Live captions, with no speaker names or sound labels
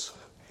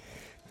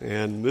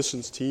And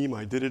missions team,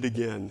 I did it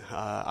again.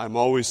 I'm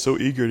always so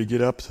eager to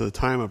get up to the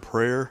time of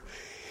prayer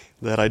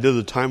that I did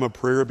the time of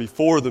prayer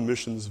before the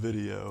missions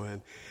video.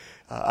 And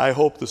I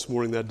hope this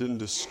morning that didn't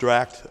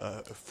distract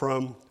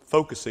from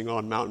focusing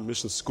on Mountain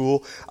Mission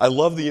School. I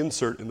love the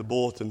insert in the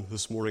bulletin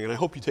this morning, and I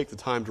hope you take the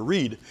time to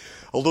read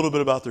a little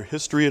bit about their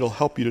history. It'll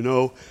help you to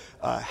know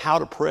how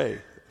to pray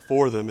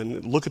for them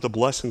and look at the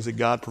blessings that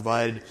God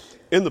provided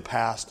in the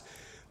past.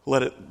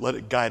 Let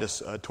it guide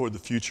us toward the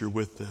future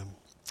with them.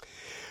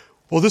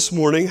 Well, this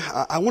morning,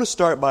 I want to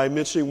start by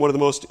mentioning one of the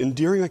most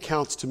endearing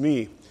accounts to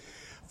me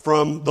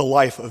from the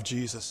life of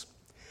Jesus.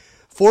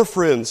 Four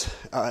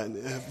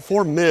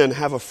men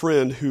have a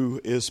friend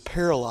who is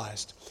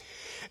paralyzed.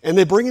 And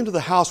they bring him to the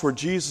house where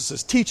Jesus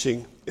is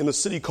teaching in a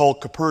city called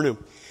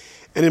Capernaum.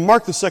 And in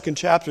Mark, the 2nd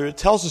chapter, it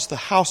tells us the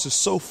house is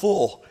so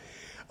full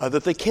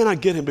that they cannot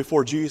get him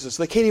before Jesus.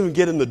 They can't even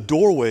get in the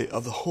doorway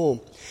of the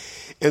home.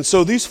 And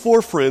so these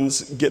four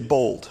friends get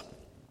bold.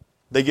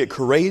 They get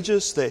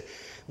courageous. They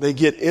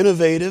get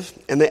innovative.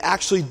 And they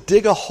actually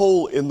dig a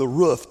hole in the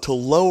roof to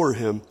lower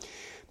him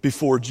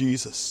before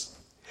Jesus.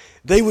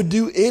 They would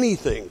do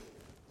anything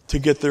to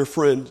get their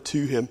friend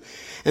to him.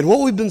 And what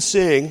we've been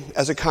saying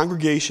as a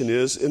congregation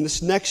is, in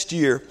this next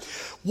year,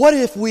 what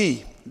if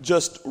we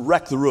just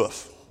wreck the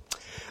roof?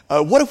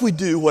 What if we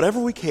do whatever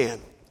we can,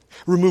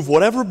 remove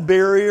whatever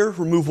barrier,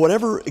 remove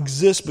whatever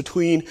exists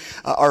between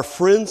our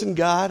friends and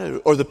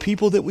God or the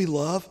people that we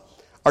love,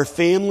 our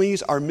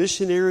families, our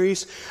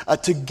missionaries,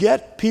 to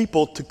get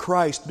people to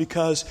Christ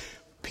because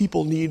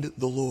people need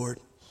the Lord.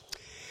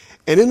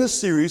 And in this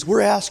series,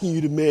 we're asking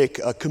you to make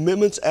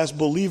commitments as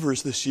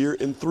believers this year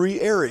in 3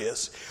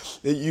 areas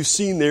that you've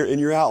seen there in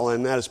your outline.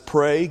 And that is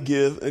pray,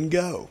 give, and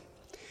go.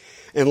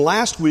 And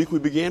last week, we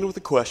began with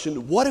the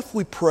question, what if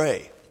we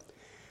pray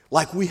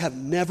like we have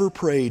never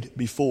prayed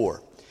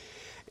before?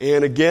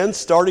 And again,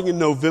 starting in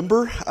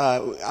November,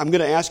 I'm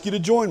going to ask you to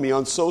join me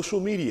on social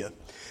media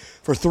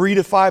for 3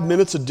 to 5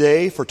 minutes a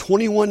day for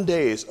 21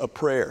 days of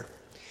prayer.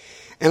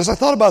 And as I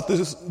thought about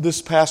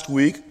this past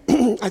week,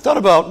 I thought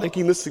about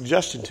making this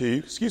suggestion to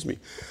you.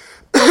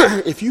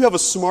 If you have a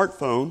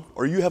smartphone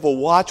or you have a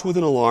watch with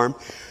an alarm,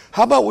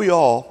 how about we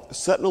all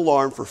set an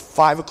alarm for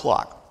 5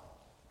 o'clock?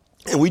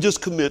 And we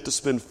just commit to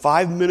spend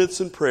 5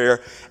 minutes in prayer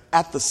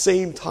at the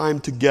same time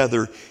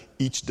together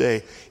each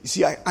day. You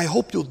see, I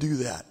hope you'll do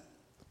that.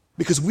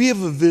 Because we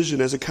have a vision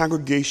as a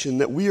congregation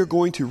that we are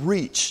going to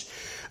reach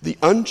the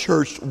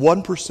unchurched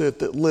 1%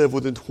 that live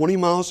within 20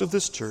 miles of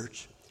this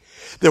church.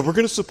 That we're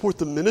going to support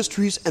the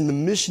ministries and the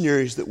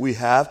missionaries that we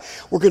have.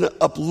 We're going to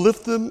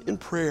uplift them in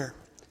prayer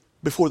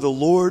before the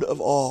Lord of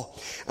all.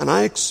 And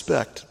I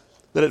expect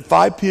that at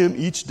 5 p.m.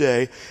 each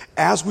day,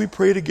 as we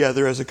pray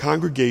together as a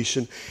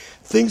congregation,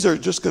 things are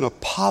just going to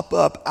pop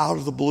up out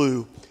of the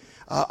blue.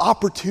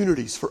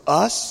 Opportunities for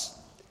us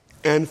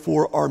and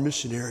for our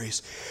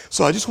missionaries.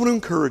 So I just want to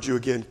encourage you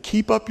again,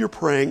 keep up your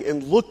praying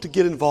and look to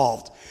get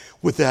involved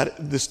with that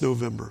this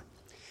November.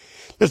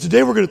 Now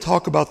today we're going to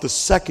talk about the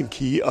second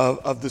key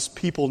of this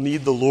People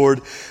Need the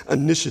Lord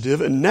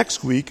initiative. And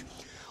next week,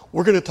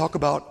 we're going to talk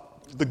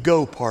about the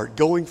go part,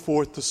 going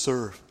forth to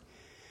serve.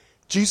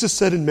 Jesus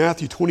said in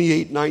Matthew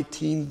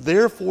 28:19,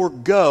 "Therefore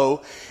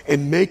go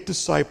and make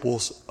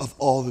disciples of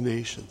all the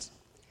nations."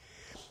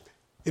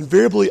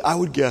 Invariably, I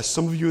would guess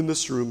some of you in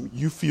this room,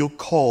 you feel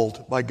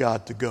called by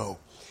God to go.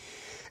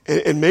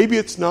 And maybe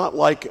it's not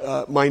like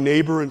my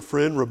neighbor and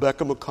friend,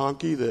 Rebecca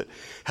McConkey, that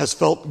has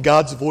felt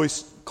God's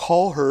voice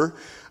call her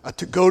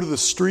to go to the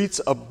streets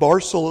of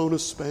Barcelona,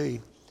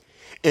 Spain,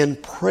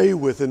 and pray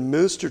with and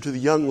minister to the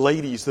young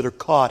ladies that are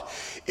caught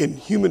in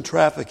human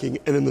trafficking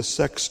and in the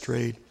sex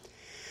trade.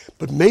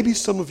 But maybe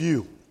some of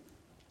you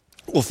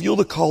will feel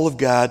the call of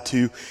God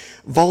to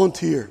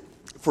volunteer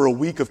for a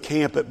week of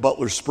camp at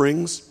Butler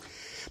Springs,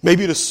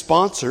 maybe to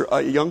sponsor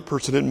a young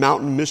person at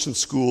Mountain Mission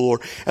School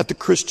or at the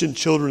Christian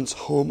Children's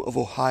Home of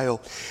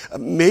Ohio.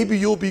 Maybe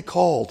you'll be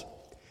called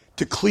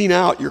to clean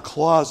out your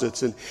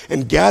closets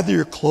and gather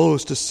your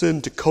clothes to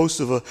send to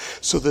Kosovo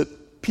so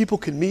that people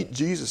can meet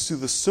Jesus through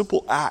the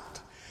simple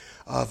act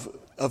of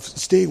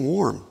staying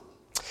warm.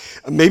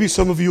 Maybe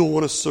some of you will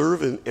want to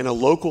serve in a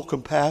local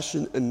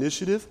compassion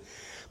initiative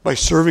by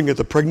serving at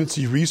the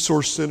Pregnancy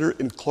Resource Center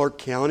in Clark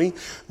County.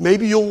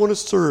 Maybe you'll want to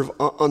serve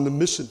on the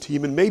mission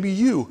team, and maybe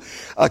you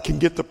can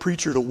get the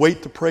preacher to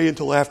wait to pray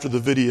until after the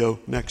video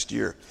next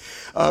year.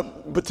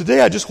 But today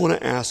I just want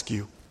to ask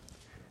you,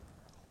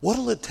 what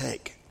will it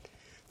take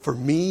for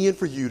me and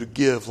for you to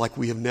give like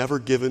we have never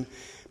given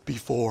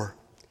before?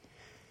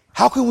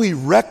 How can we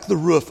wreck the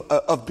roof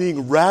of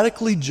being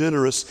radically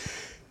generous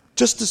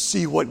just to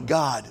see what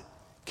God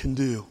can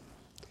do?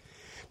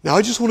 Now,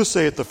 I just want to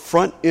say at the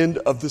front end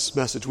of this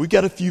message, we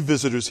got a few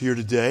visitors here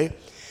today,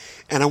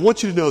 and I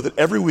want you to know that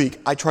every week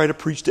I try to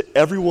preach to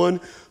everyone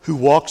who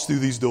walks through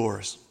these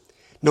doors.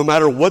 No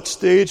matter what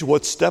stage,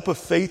 what step of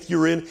faith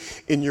you're in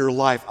your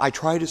life, I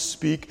try to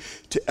speak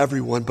to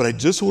everyone. But I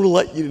just want to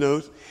let you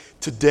know,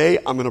 today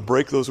I'm going to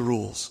break those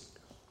rules.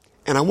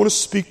 And I want to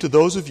speak to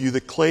those of you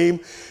that claim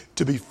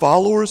to be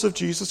followers of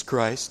Jesus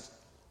Christ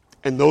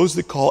and those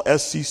that call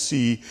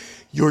SCC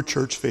your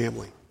church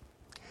family.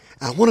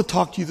 And I want to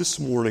talk to you this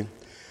morning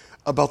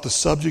about the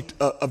subject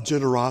of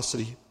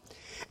generosity.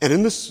 And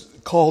in this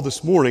call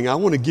this morning, I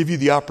want to give you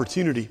the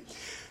opportunity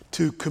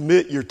to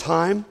commit your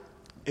time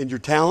and your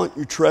talent,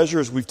 your treasure,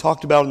 as we've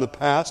talked about in the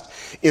past,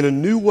 in a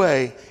new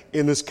way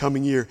in this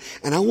coming year.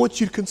 And I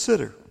want you to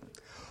consider,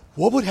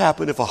 what would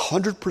happen if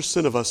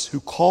 100% of us who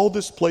call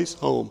this place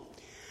home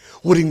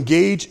would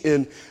engage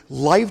in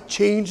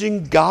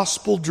life-changing,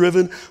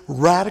 gospel-driven,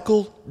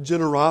 radical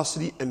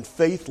generosity and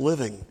faith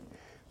living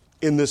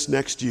in this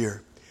next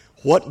year?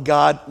 What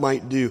God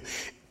might do.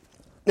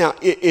 Now,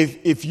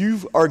 if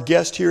you are a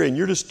guest here and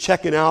you're just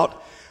checking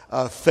out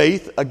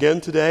faith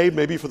again today,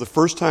 maybe for the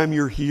first time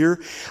you're here,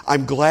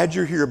 I'm glad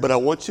you're here, but I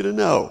want you to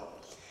know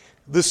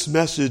this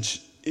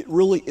message, it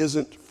really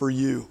isn't for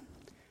you.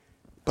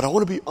 But I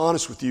want to be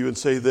honest with you and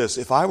say this.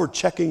 If I were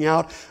checking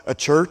out a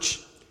church,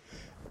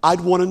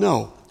 I'd want to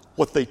know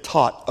what they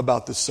taught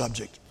about this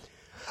subject.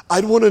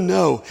 I'd want to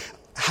know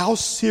how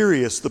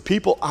serious the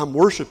people I'm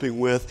worshiping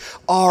with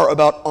are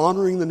about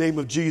honoring the name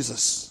of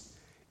Jesus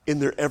in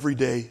their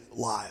everyday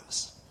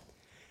lives.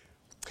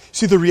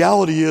 See, the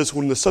reality is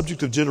when the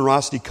subject of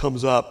generosity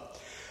comes up,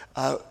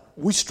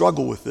 we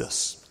struggle with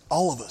this,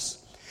 all of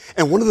us.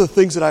 And one of the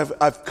things that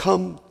I've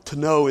come to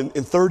know in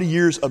 30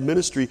 years of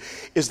ministry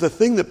is the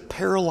thing that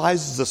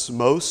paralyzes us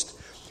most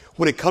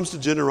when it comes to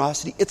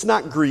generosity. It's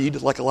not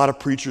greed, like a lot of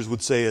preachers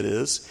would say it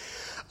is.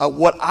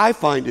 What I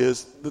find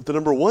is that the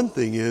number one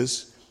thing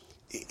is,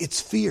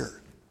 it's fear.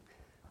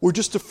 We're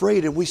just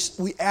afraid, and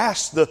we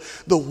ask the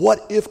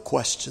what-if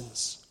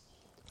questions.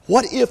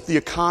 What if the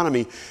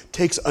economy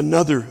takes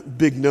another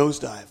big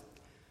nosedive?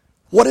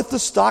 What if the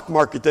stock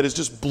market that is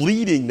just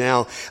bleeding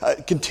now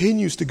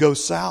continues to go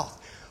south?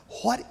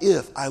 What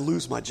if I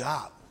lose my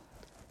job?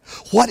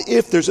 What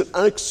if there's an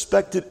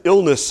unexpected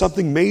illness,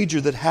 something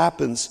major that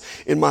happens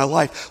in my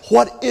life?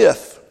 What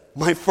if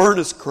my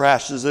furnace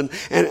crashes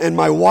and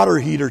my water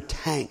heater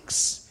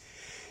tanks?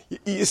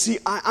 You see,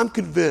 I'm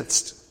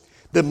convinced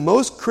that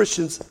most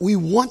Christians, we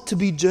want to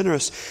be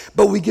generous,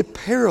 but we get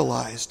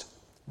paralyzed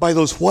by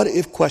those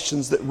what-if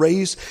questions that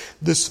raise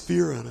this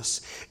fear on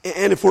us.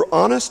 And if we're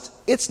honest,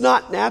 it's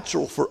not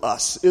natural for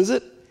us, is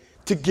it,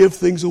 to give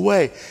things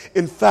away?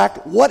 In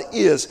fact, what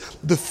is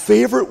the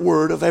favorite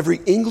word of every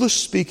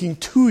English-speaking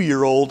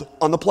 2-year-old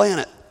on the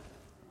planet?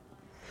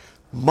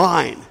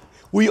 Mine.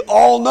 We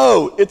all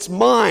know it's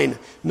mine,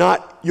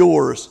 not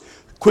yours.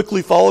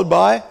 Quickly followed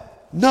by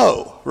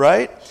no,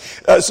 right?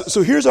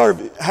 So here's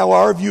how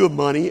our view of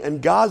money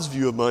and God's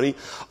view of money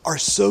are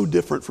so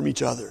different from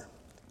each other.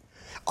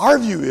 Our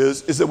view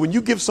is that when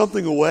you give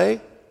something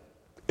away,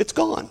 it's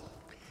gone.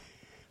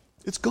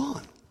 It's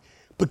gone.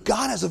 But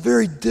God has a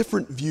very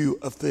different view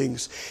of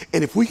things.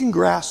 And if we can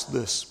grasp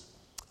this,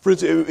 for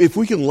instance, if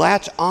we can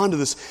latch onto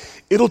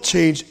this, it'll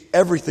change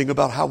everything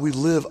about how we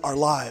live our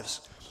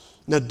lives.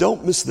 Now,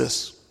 don't miss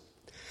this.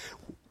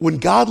 When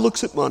God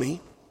looks at money,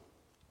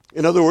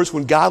 in other words,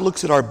 when God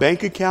looks at our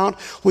bank account,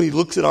 when He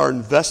looks at our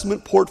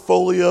investment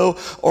portfolio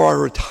or our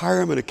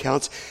retirement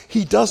accounts,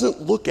 He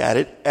doesn't look at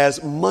it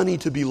as money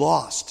to be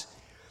lost.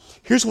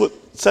 Here's what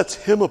sets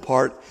Him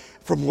apart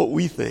from what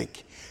we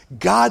think.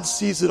 God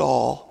sees it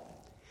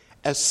all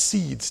as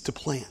seeds to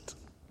plant.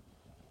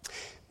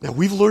 Now,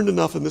 we've learned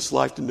enough in this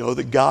life to know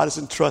that God has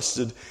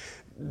entrusted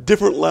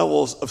different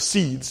levels of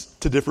seeds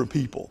to different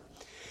people.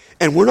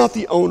 And we're not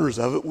the owners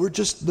of it, we're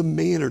just the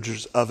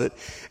managers of it.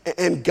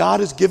 And God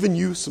has given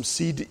you some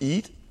seed to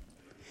eat.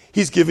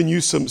 He's given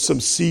you some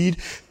seed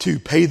to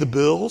pay the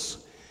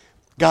bills.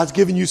 God's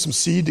given you some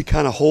seed to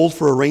kind of hold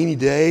for a rainy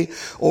day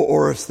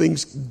or if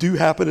things do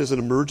happen as an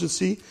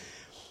emergency.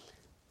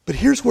 But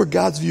here's where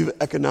God's view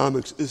of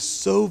economics is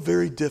so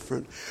very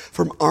different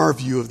from our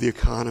view of the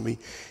economy.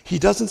 He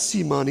doesn't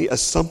see money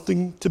as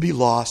something to be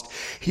lost.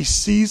 He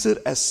sees it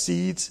as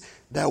seeds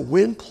that,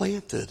 when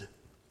planted,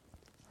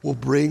 will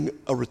bring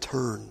a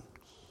return.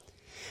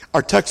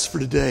 Our text for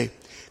today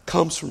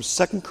comes from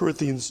 2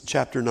 Corinthians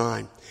chapter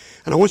 9.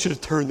 And I want you to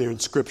turn there in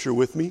Scripture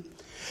with me.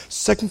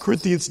 2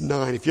 Corinthians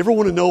 9. If you ever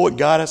want to know what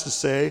God has to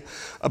say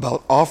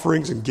about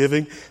offerings and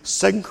giving,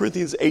 2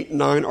 Corinthians 8 and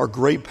 9 are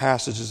great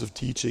passages of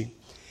teaching.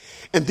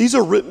 And these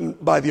are written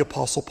by the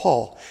Apostle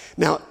Paul.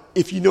 Now,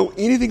 if you know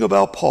anything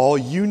about Paul,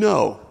 you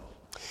know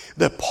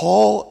that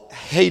Paul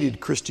hated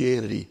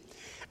Christianity,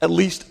 at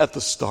least at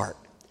the start.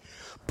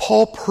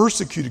 Paul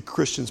persecuted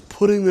Christians,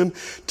 putting them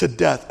to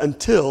death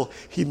until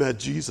he met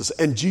Jesus.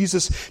 And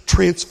Jesus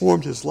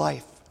transformed his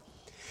life.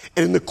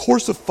 And in the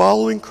course of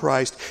following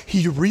Christ,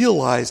 he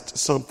realized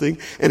something,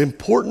 an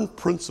important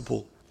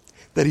principle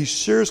that he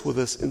shares with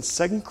us in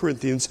 2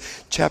 Corinthians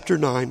chapter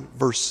 9,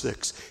 verse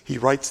 6. He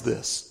writes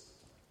this: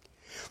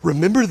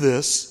 "Remember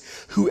this,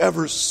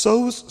 whoever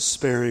sows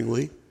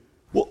sparingly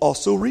will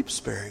also reap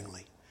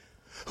sparingly.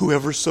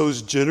 Whoever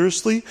sows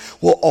generously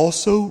will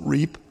also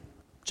reap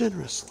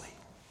generously."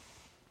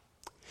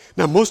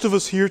 Now, most of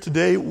us here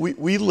today,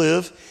 we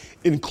live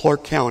in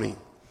Clark County.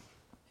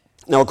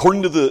 Now,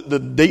 according to the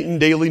Dayton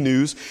Daily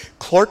News,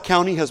 Clark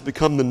County has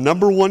become the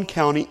 #1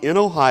 county in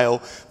Ohio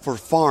for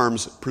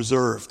farms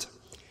preserved.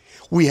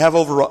 We have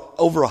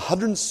over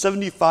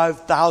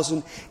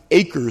 175,000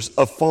 acres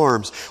of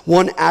farms.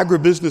 One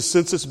agribusiness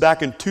census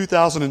back in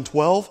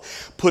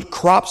 2012 put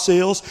crop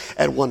sales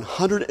at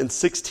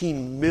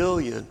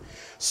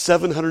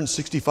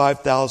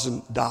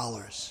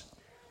 $116,765,000.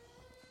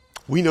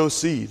 We know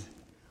seed.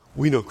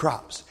 We know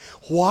crops.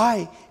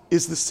 Why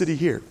is the city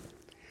here?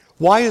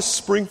 Why is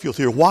Springfield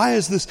here? Why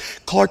is this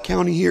Clark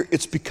County here?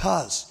 It's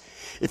because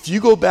if you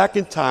go back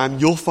in time,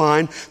 you'll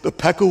find the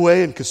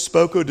Peckaway and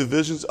Cospoko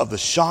divisions of the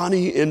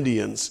Shawnee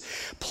Indians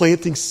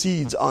planting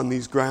seeds on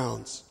these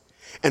grounds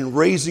and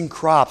raising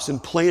crops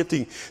and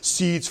planting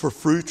seeds for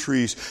fruit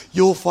trees.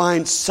 You'll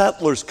find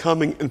settlers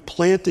coming and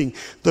planting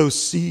those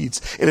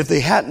seeds. And if they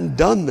hadn't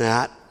done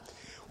that,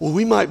 well,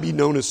 we might be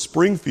known as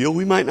Springfield.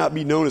 We might not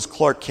be known as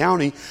Clark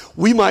County.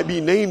 We might be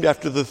named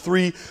after the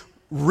 3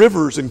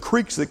 rivers and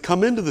creeks that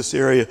come into this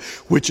area,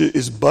 which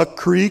is Buck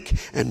Creek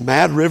and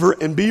Mad River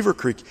and Beaver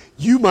Creek.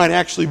 You might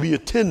actually be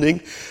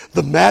attending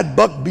the Mad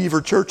Buck Beaver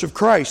Church of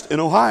Christ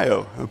in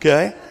Ohio,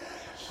 okay?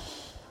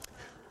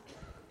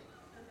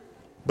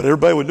 But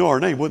everybody would know our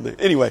name, wouldn't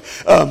they? Anyway,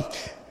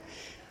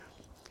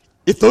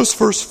 if those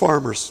first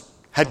farmers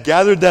had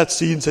gathered that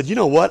seed and said, you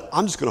know what,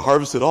 I'm just going to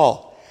harvest it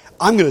all.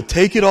 I'm going to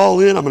take it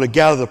all in, I'm going to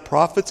gather the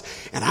profits,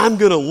 and I'm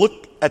going to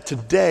look at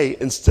today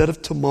instead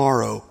of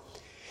tomorrow.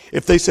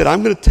 If they said,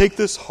 I'm going to take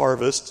this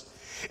harvest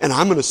and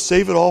I'm going to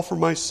save it all for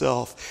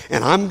myself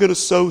and I'm going to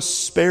sow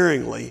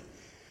sparingly,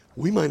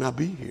 we might not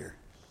be here.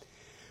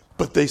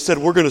 But they said,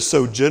 we're going to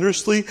sow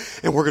generously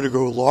and we're going to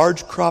grow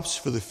large crops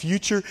for the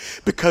future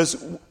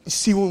because,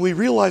 see, when we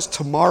realize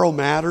tomorrow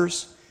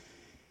matters,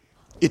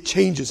 it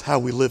changes how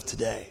we live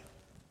today.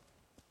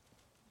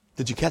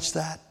 Did you catch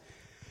that?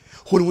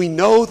 When we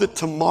know that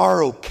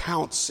tomorrow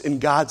counts in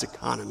God's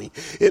economy,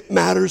 it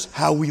matters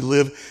how we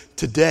live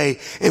today.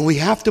 And we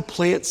have to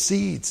plant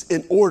seeds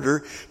in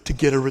order to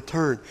get a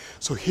return.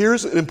 So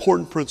here's an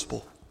important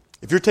principle.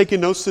 If you're taking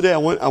notes today, I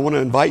want to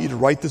invite you to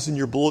write this in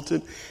your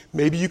bulletin.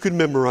 Maybe you could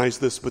memorize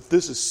this, but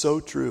this is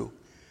so true.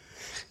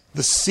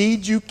 The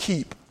seed you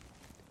keep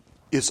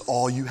is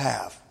all you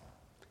have.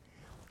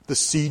 The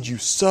seed you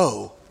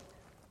sow,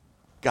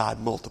 God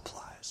multiplies.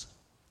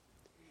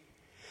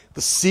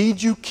 The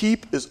seed you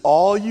keep is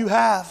all you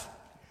have,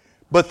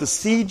 but the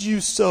seed you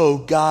sow,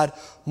 God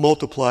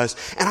multiplies.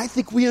 And I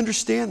think we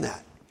understand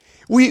that.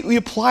 We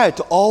apply it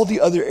to all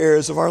the other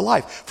areas of our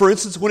life. For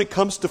instance, when it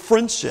comes to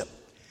friendship,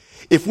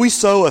 if we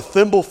sow a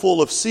thimbleful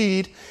of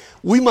seed,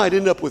 we might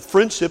end up with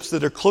friendships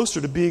that are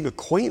closer to being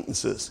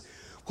acquaintances,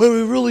 where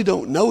we really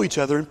don't know each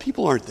other and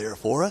people aren't there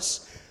for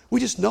us. We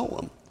just know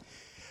them.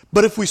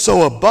 But if we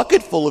sow a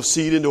bucket full of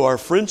seed into our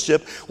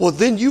friendship, well,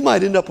 then you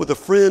might end up with a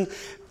friend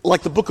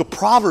like the book of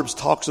Proverbs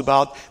talks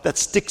about, that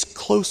sticks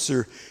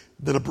closer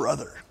than a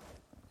brother.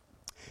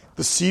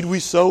 The seed we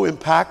sow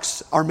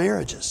impacts our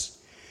marriages.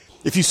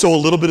 If you sow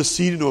a little bit of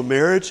seed into a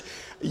marriage,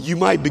 you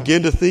might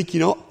begin to think,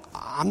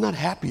 I'm not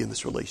happy in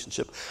this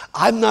relationship.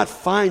 I'm not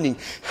finding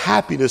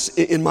happiness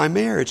in my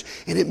marriage.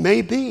 And it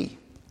may be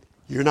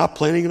you're not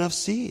planting enough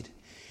seed.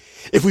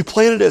 If we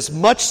planted as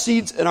much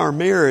seeds in our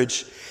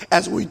marriage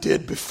as we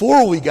did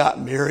before we got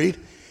married,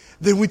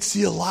 then we'd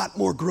see a lot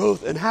more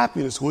growth and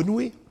happiness, wouldn't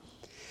we?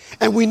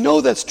 And we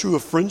know that's true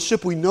of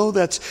friendship. We know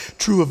that's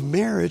true of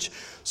marriage.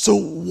 So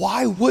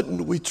why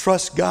wouldn't we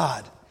trust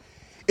God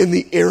in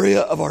the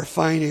area of our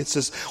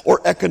finances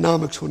or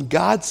economics when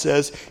God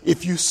says,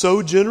 if you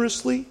sow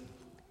generously,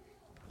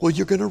 well,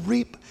 you're going to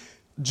reap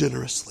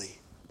generously?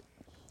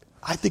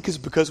 I think it's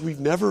because we've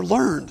never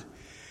learned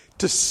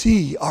to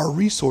see our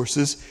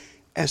resources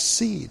as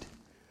seed.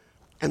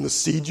 And the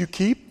seed you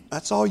keep,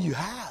 that's all you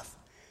have.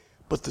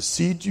 But the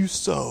seed you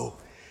sow,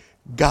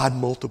 God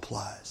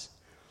multiplies.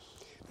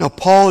 Now,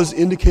 Paul is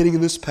indicating in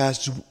this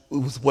passage,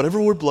 with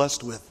whatever we're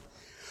blessed with,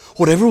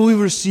 whatever we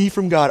receive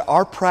from God,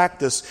 our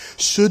practice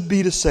should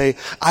be to say,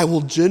 I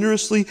will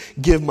generously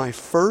give my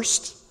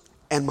first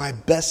and my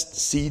best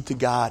seed to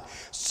God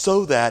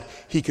so that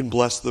He can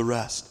bless the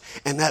rest.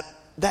 And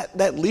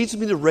that leads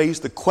me to raise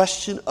the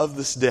question of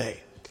this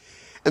day.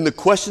 And the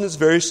question is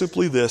very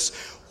simply this: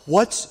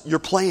 what's your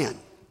plan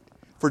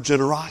for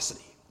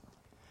generosity?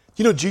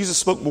 Jesus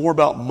spoke more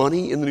about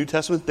money in the New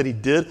Testament than He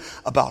did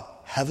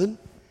about heaven.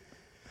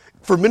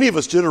 For many of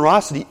us,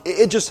 generosity,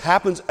 it just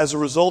happens as a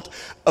result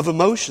of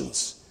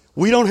emotions.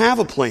 We don't have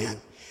a plan.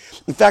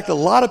 In fact, a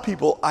lot of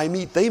people I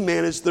meet, they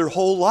manage their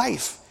whole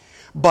life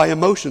by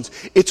emotions.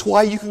 It's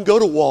why you can go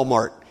to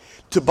Walmart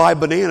to buy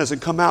bananas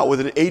and come out with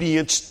an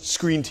 80-inch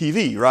screen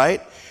TV,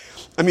 right?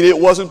 I mean, it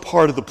wasn't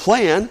part of the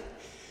plan,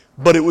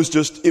 but it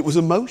was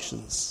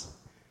emotions.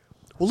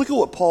 Well, look at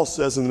what Paul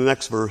says in the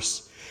next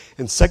verse.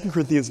 In 2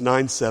 Corinthians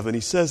 9:7,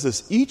 he says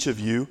this: each of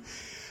you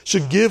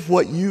should give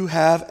what you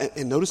have,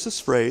 and notice this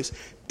phrase,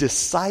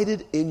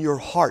 decided in your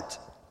heart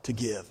to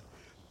give.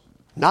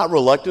 Not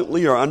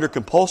reluctantly or under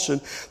compulsion,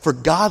 for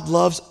God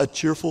loves a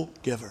cheerful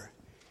giver.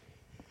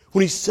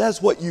 When he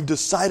says what you've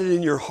decided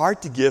in your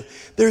heart to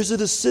give, there's a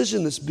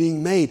decision that's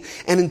being made,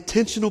 an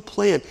intentional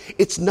plan.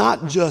 It's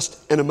not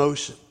just an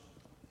emotion.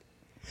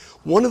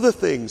 One of the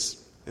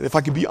things, and if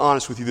I could be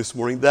honest with you this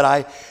morning, that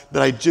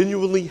I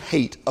genuinely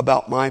hate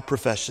about my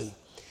profession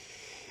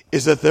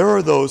is that there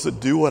are those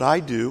that do what I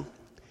do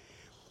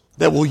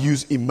that will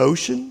use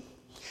emotion,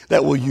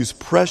 that will use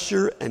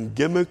pressure and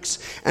gimmicks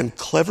and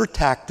clever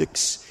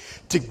tactics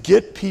to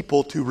get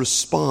people to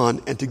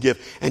respond and to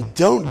give. And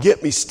don't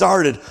get me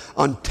started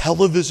on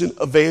television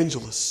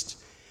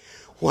evangelists.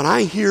 When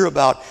I hear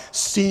about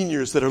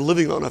seniors that are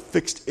living on a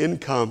fixed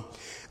income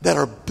that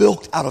are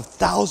built out of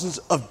thousands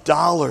of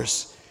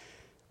dollars,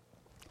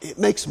 it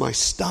makes my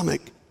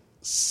stomach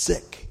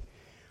sick.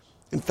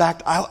 In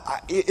fact,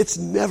 it's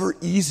never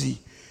easy.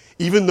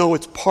 Even though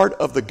it's part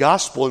of the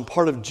gospel and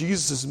part of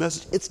Jesus'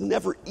 message, it's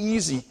never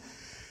easy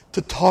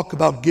to talk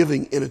about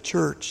giving in a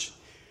church.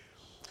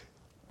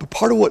 But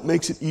part of what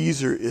makes it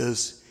easier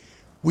is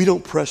we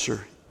don't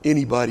pressure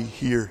anybody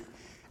here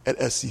at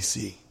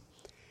SCC.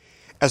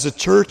 As a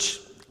church,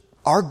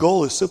 our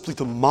goal is simply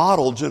to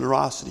model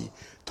generosity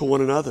to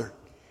one another.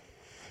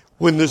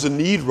 When there's a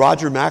need,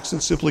 Roger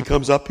Maxson simply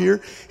comes up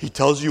here, he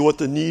tells you what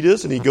the need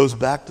is, and he goes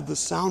back to the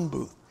sound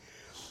booth.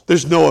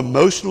 There's no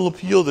emotional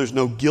appeal, there's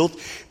no guilt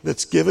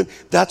that's given.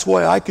 That's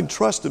why I can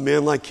trust a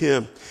man like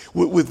him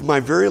with my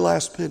very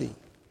last penny.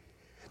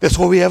 That's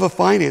why we have a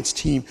finance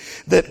team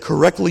that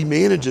correctly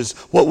manages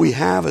what we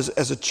have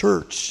as a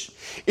church.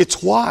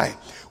 It's why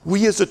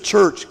we as a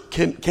church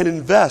can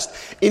invest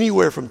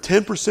anywhere from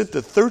 10%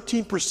 to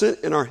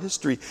 13% in our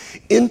history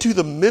into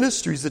the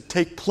ministries that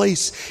take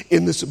place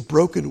in this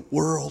broken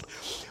world.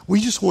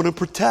 We just want to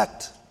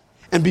protect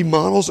and be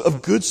models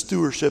of good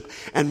stewardship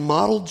and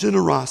model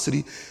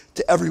generosity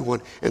to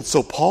everyone. And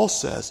so Paul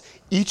says,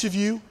 each of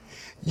you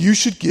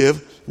should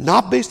give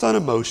not based on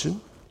emotion,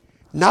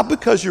 not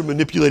because you're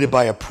manipulated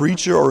by a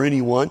preacher or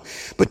anyone,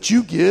 but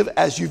you give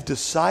as you've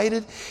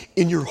decided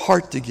in your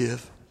heart to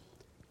give.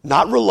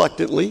 Not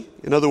reluctantly.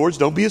 In other words,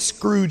 don't be a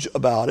Scrooge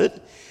about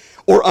it.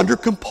 Or under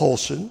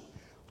compulsion.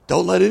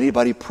 Don't let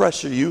anybody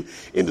pressure you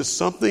into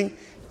something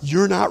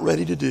you're not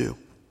ready to do.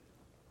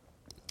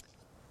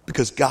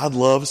 Because God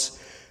loves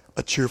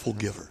a cheerful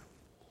giver.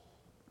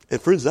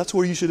 And friends, that's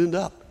where you should end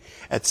up.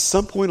 At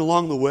some point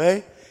along the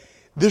way,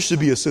 there should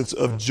be a sense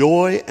of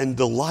joy and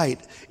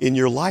delight in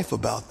your life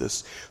about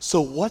this.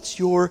 So what's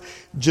your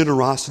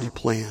generosity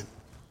plan?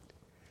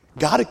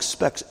 God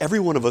expects every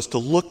one of us to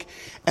look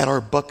at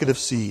our bucket of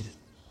seed.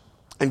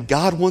 And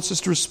God wants us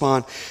to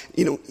respond,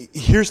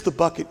 here's the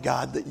bucket,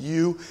 God, that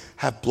you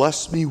have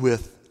blessed me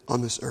with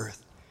on this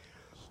earth.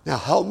 Now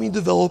help me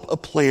develop a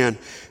plan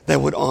that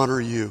would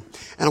honor you.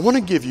 And I want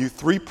to give you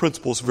 3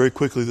 principles very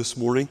quickly this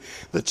morning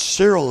that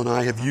Cheryl and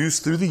I have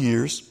used through the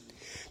years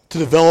to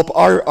develop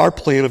our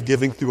plan of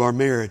giving through our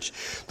marriage.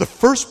 The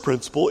first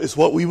principle is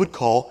what we would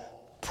call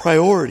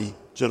priority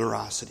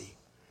generosity.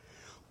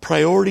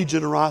 Priority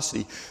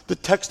generosity. The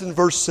text in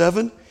verse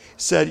 7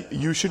 said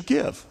you should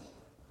give.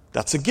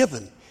 That's a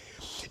given.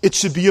 It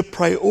should be a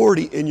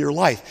priority in your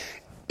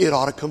life. It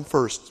ought to come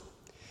first.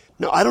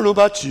 Now, I don't know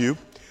about you,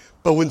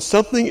 but when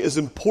something is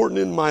important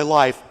in my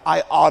life,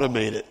 I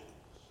automate it.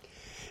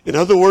 In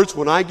other words,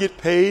 when I get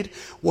paid,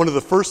 one of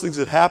the first things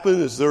that happens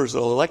is there's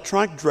an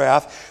electronic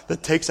draft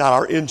that takes out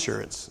our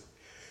insurance,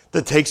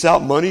 that takes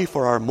out money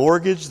for our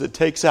mortgage, that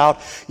takes out,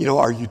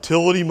 our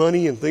utility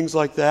money and things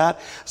like that.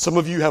 Some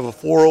of you have a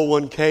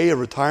 401k, a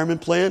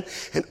retirement plan,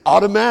 and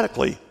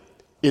automatically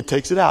it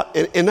takes it out.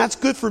 And that's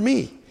good for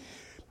me.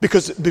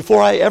 Because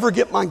before I ever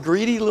get my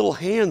greedy little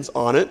hands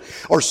on it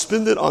or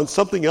spend it on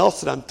something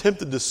else that I'm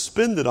tempted to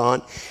spend it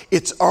on,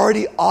 it's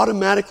already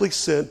automatically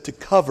sent to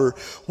cover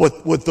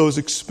what those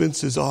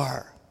expenses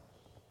are.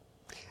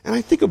 And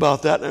I think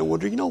about that and I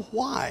wonder,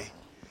 why?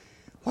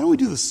 Why don't we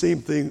do the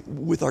same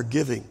thing with our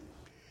giving?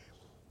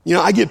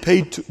 I get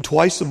paid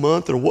twice a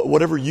month or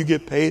whatever you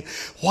get paid.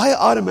 Why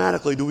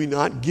automatically do we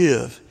not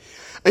give?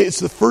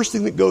 It's the first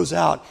thing that goes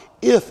out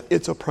if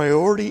it's a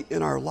priority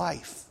in our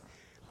life.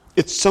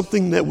 It's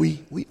something that we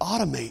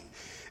automate.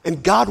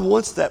 And God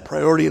wants that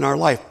priority in our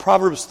life.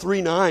 Proverbs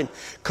 3:9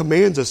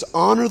 commands us,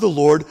 honor the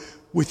Lord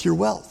with your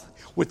wealth,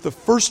 with the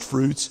first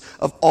fruits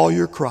of all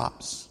your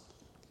crops.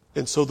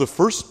 And so the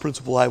first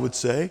principle, I would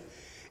say,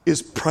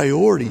 is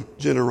priority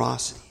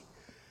generosity.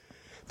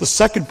 The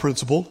second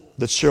principle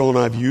that Cheryl and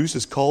I have used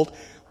is called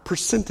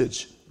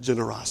percentage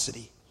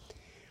generosity.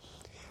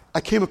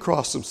 I came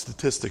across some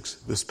statistics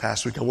this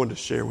past week I wanted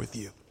to share with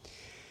you.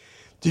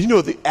 Did you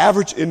know the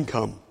average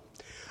income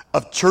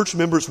of church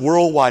members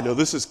worldwide, now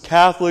this is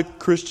Catholic,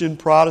 Christian,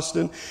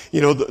 Protestant,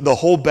 the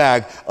whole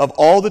bag of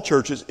all the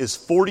churches is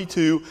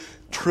 $42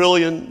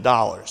 trillion.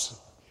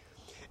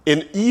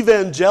 In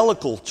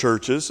evangelical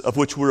churches, of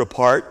which we're a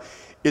part,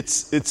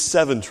 it's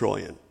 $7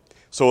 trillion.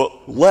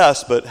 So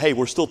less, but hey,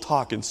 we're still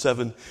talking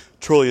 $7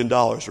 trillion,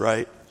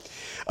 right?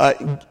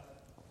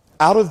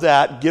 Out of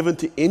that, given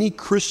to any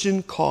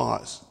Christian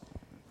cause,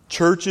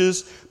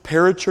 churches,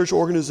 parachurch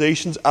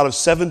organizations, out of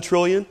 $7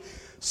 trillion,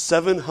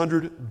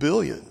 $700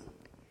 billion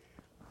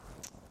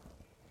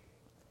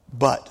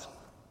But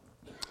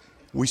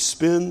we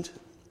spend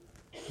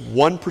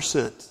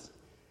 1%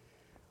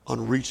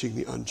 on reaching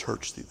the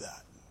unchurched through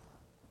that.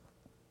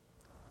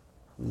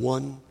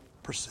 1%.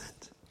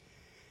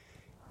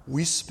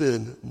 We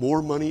spend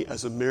more money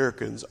as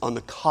Americans on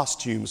the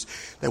costumes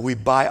that we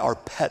buy our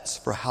pets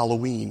for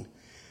Halloween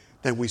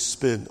than we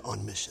spend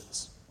on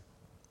missions.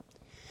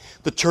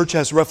 The church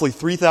has roughly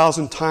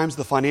 3,000 times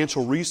the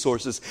financial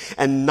resources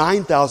and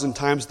 9,000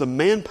 times the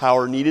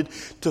manpower needed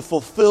to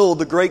fulfill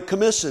the Great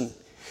Commission.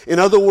 In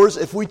other words,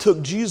 if we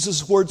took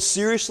Jesus' word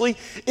seriously,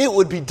 it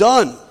would be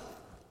done.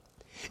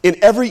 In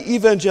every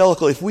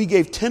evangelical, if we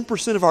gave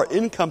 10% of our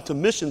income to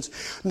missions,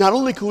 not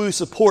only could we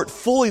support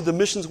fully the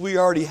missions we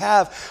already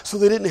have, so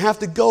they didn't have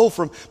to go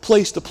from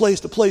place to place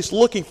to place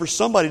looking for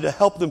somebody to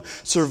help them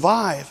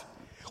survive,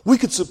 we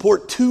could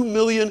support 2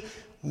 million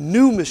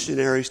new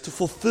missionaries to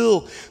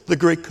fulfill the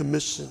Great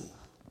Commission.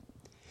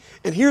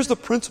 And here's the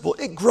principle.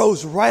 It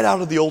grows right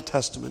out of the Old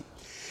Testament.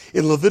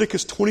 In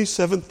Leviticus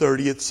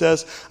 27:30, it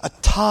says, a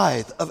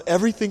tithe of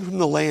everything from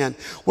the land,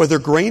 whether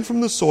grain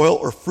from the soil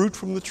or fruit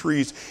from the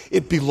trees,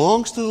 it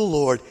belongs to the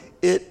Lord.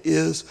 It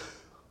is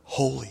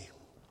holy.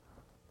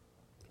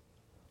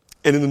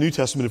 And in the New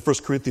Testament, in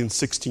 1 Corinthians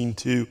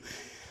 16:2,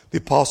 the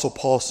Apostle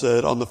Paul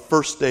said, on the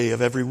first day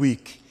of every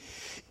week,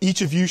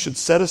 each of you should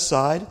set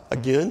aside,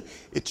 again,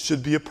 it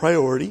should be a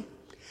priority,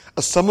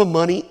 a sum of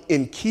money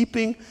in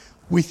keeping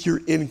with your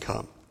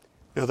income.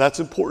 Now that's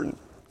important,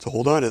 so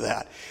hold on to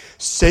that.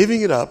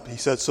 Saving it up, he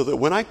said, so that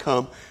when I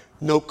come,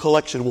 no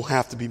collection will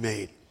have to be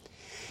made.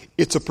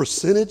 It's a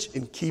percentage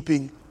in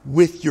keeping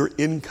with your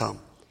income.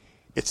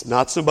 It's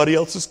not somebody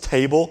else's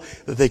table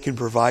that they can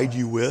provide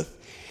you with.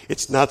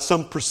 It's not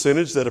some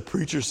percentage that a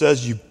preacher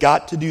says, you've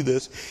got to do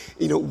this.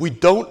 You know, we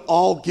don't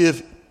all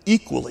give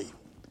equally,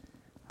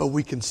 but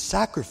we can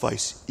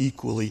sacrifice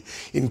equally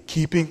in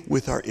keeping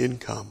with our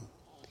income.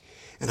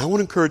 And I want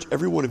to encourage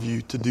every one of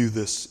you to do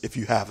this if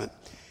you haven't.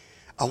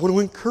 I want to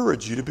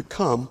encourage you to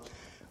become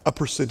a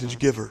percentage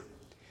giver.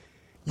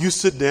 You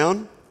sit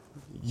down,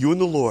 you and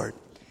the Lord.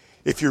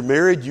 If you're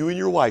married, you and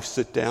your wife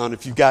sit down.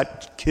 If you've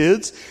got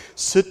kids,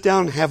 sit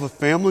down and have a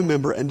family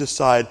member and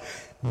decide,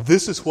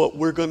 this is what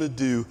we're going to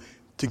do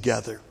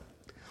together.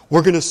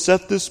 We're going to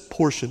set this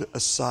portion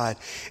aside.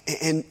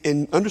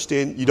 And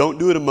understand, you don't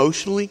do it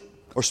emotionally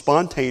or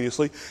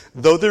spontaneously,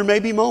 though there may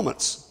be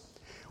moments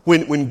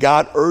when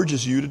God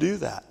urges you to do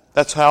that.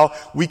 That's how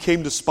we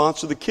came to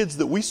sponsor the kids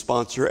that we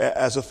sponsor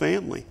as a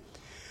family.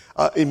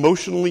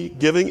 Emotionally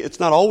giving, it's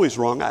not always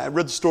wrong. I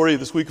read the story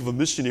this week of a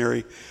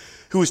missionary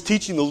who was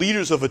teaching the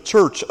leaders of a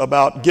church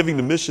about giving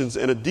to missions,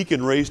 and a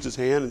deacon raised his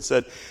hand and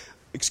said,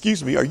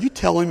 excuse me, are you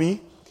telling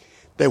me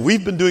that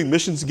we've been doing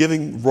missions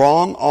giving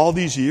wrong all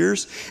these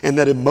years and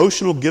that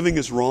emotional giving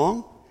is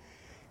wrong?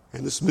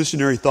 And this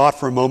missionary thought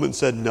for a moment and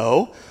said,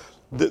 no,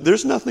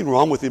 there's nothing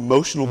wrong with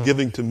emotional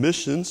giving to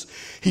missions.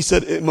 He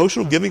said,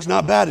 emotional giving's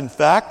not bad. In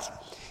fact,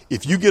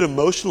 if you get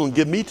emotional and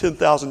give me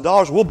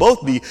 $10,000, we'll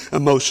both be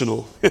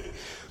emotional.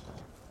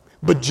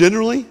 But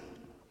generally,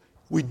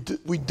 we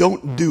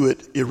don't do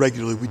it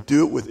irregularly. We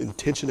do it with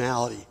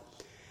intentionality.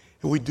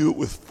 And we do it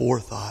with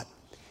forethought.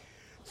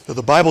 Now,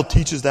 the Bible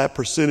teaches that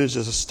percentage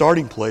as a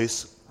starting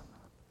place.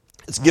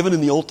 It's given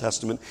in the Old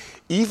Testament,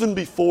 even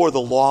before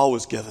the law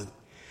was given.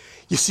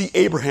 You see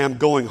Abraham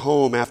going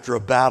home after a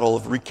battle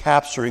of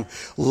recapturing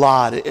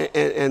Lot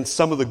and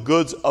some of the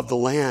goods of the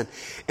land.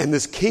 And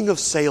this king of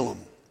Salem,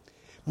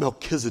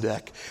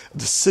 Melchizedek,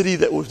 the city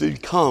that was to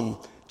become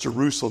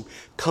Jerusalem,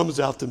 comes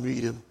out to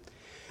meet him.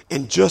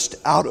 And just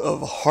out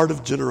of a heart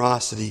of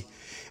generosity,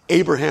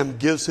 Abraham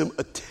gives him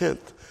a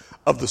tenth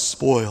of the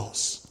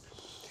spoils.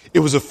 It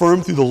was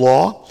affirmed through the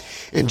law,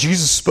 and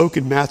Jesus spoke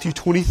in Matthew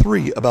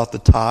 23 about the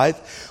tithe,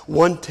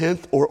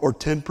 1/10 or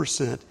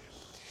 10%.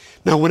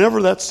 Now,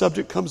 whenever that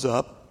subject comes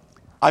up,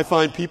 I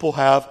find people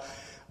have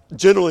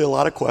generally a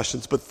lot of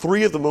questions, but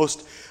three of the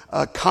most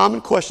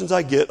common questions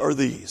I get are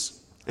these.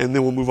 And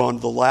then we'll move on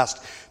to the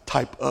last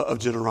type of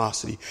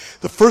generosity.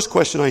 The first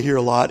question I hear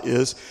a lot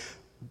is,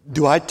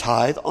 do I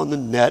tithe on the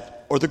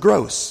net or the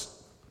gross?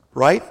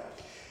 Right?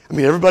 I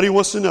mean, everybody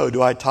wants to know,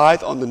 do I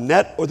tithe on the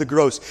net or the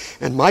gross?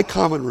 And my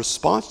common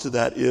response to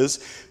that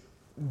is,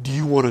 do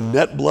you want a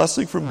net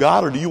blessing from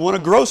God or do you want a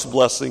gross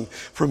blessing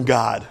from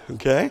God?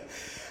 Okay?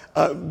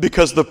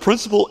 Because the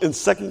principle in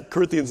 2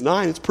 Corinthians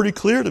 9, it's pretty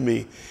clear to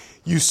me.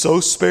 You sow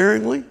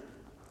sparingly,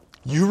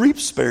 you reap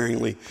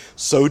sparingly.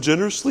 Sow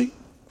generously,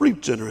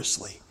 reap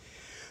generously.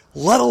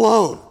 Let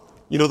alone,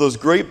 those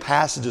great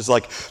passages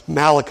like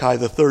Malachi,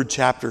 the 3rd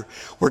chapter,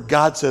 where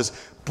God says,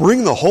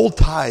 bring the whole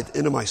tithe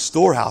into my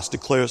storehouse,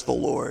 declares the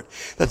Lord,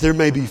 that there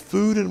may be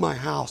food in my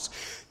house.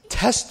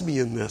 Test me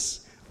in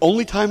this.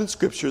 Only time in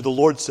Scripture the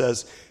Lord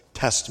says,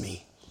 test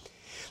me.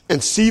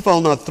 And see if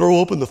I'll not throw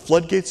open the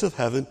floodgates of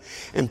heaven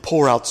and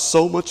pour out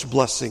so much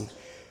blessing,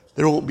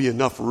 there won't be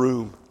enough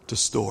room to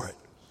store it.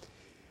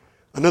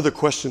 Another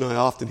question I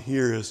often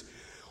hear is,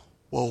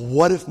 well,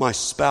 what if my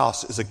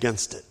spouse is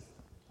against it?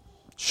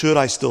 Should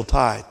I still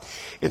tithe?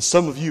 And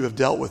some of you have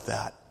dealt with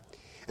that.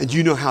 And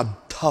you know how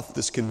tough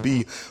this can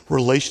be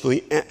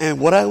relationally. And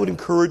what I would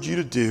encourage you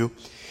to do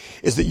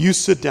is that you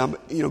sit down.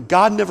 You know,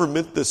 God never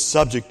meant this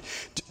subject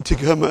to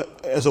come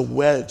as a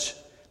wedge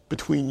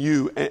between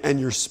you and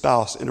your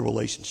spouse in a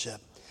relationship.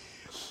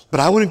 But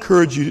I would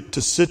encourage you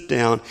to sit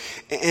down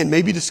and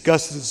maybe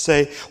discuss this and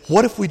say,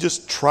 what if we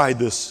just tried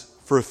this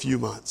for a few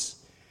months?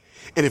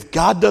 And if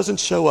God doesn't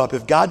show up,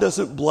 if God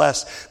doesn't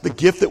bless the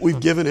gift that we've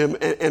given him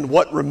and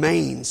what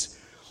remains,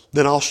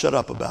 then I'll shut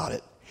up about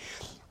it.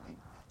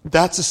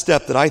 That's a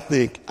step that I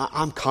think,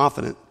 I'm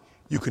confident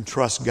you can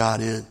trust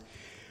God in.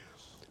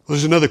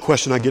 There's another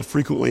question I get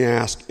frequently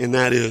asked, and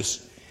that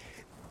is,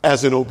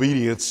 as in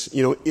obedience,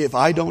 you know, if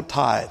I don't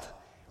tithe,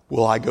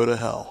 will I go to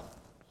hell?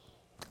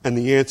 And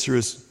the answer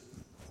is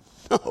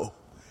no.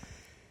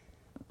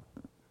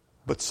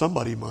 But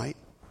somebody might.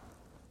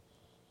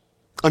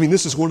 I mean,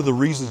 this is one of the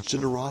reasons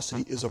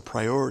generosity is a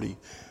priority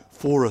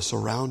for us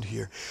around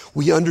here.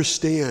 We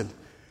understand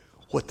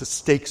what the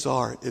stakes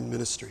are in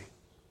ministry.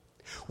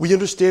 We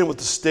understand what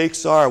the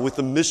stakes are with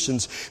the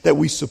missions that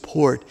we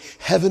support.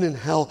 Heaven and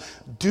hell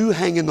do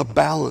hang in the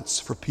balance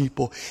for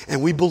people,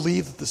 and we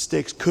believe that the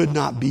stakes could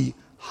not be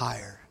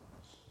higher.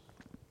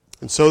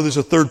 And so there's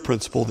a third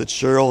principle that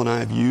Cheryl and I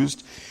have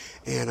used,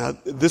 and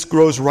this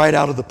grows right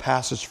out of the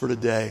passage for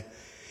today,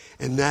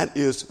 and that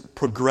is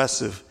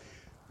progressive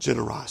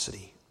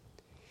generosity.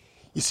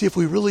 You see, if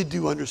we really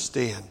do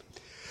understand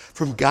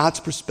from God's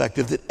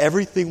perspective that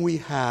everything we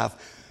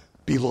have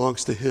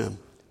belongs to him,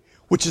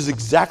 which is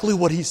exactly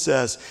what he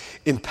says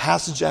in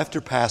passage after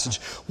passage.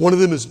 One of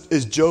them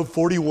is Job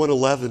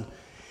 41:11,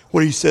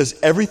 where he says,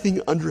 everything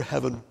under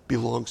heaven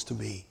belongs to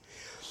me.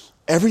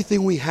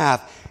 Everything we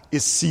have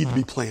is seed to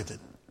be planted.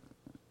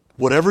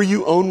 Whatever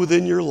you own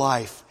within your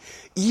life,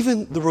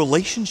 even the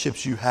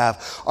relationships you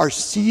have, are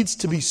seeds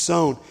to be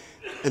sown.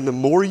 And the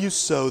more you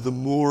sow, the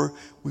more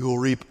we will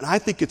reap. And I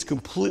think it's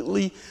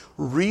completely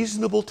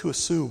reasonable to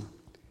assume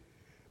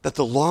that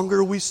the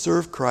longer we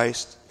serve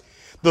Christ,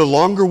 the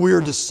longer we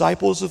are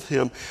disciples of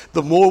him,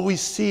 the more we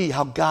see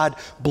how God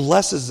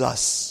blesses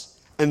us,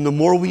 and the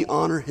more we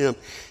honor him,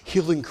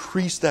 he'll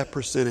increase that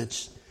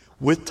percentage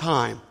with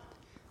time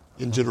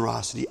in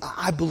generosity.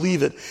 I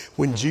believe it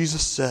when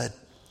Jesus said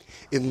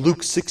in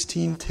Luke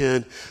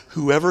 16:10,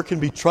 whoever can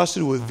be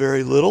trusted with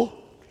very little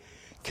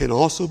can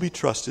also be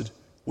trusted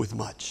with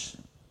much.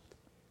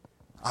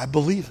 I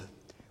believe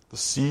it. The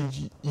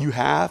seed you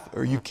have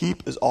or you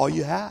keep is all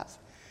you have.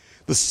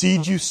 The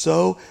seed you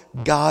sow,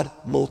 God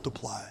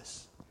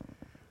multiplies.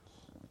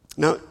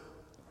 Now,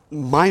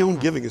 my own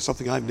giving is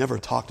something I've never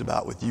talked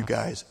about with you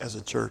guys as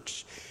a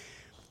church.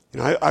 You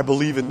know, I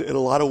believe in a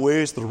lot of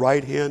ways the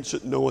right hand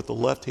shouldn't know what the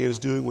left hand is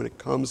doing when it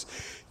comes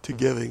to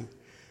giving.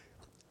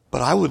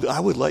 But I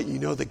would let you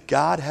know that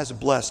God has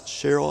blessed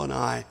Cheryl and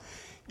I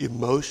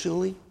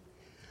emotionally,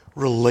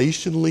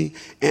 relationally,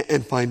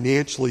 and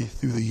financially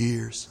through the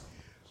years.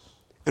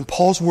 And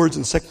Paul's words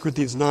in 2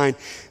 Corinthians 9,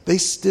 they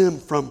stem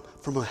from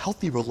a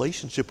healthy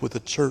relationship with the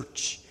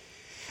church.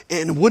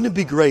 And wouldn't it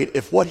be great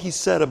if what he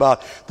said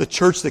about the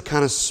church that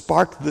kind of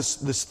sparked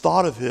this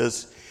thought of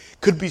his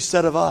could be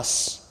said of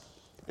us?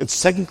 In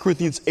 2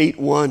 Corinthians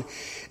 8:1,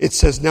 it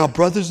says, now,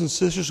 brothers and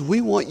sisters, we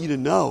want you to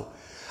know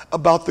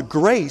about the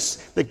grace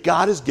that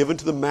God has given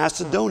to the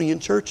Macedonian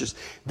churches.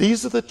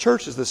 These are the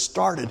churches that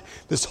started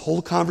this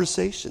whole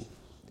conversation.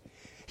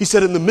 He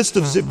said, in the midst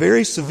of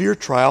very severe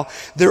trial,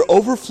 their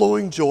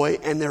overflowing joy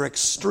and their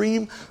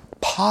extreme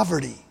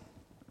poverty.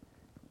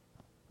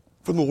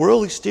 From the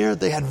worldly standard,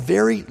 they had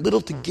very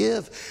little to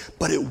give,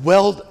 but it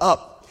welled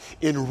up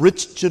in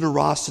rich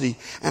generosity.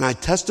 And I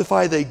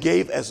testify they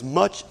gave as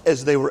much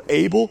as they were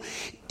able,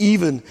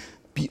 even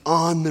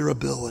beyond their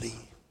ability.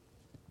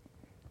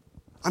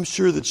 I'm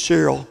sure that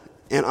Cheryl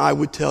and I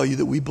would tell you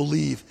that we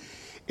believe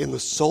in the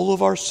soul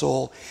of our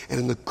soul and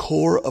in the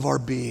core of our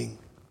being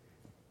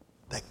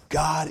that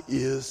God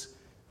is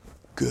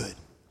good.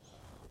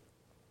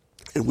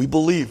 And we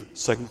believe,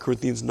 2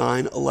 Corinthians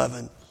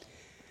 9:11,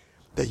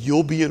 that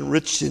you'll be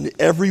enriched in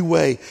every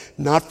way,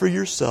 not for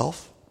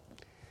yourself,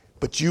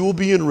 but you will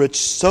be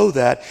enriched so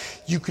that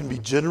you can be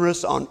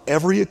generous on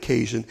every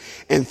occasion,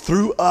 and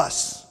through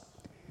us,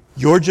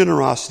 your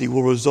generosity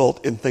will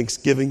result in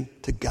thanksgiving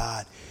to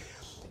God.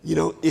 You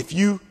know, if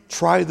you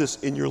try this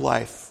in your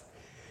life,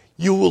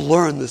 you will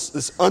learn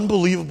this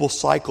unbelievable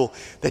cycle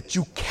that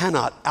you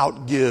cannot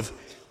outgive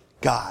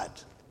God.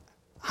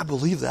 I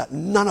believe that.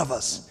 None of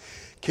us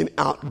can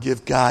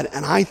outgive God.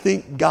 And I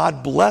think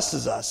God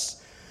blesses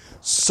us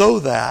so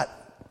that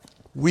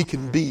we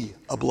can be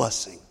a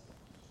blessing.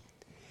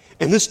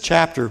 And this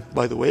chapter,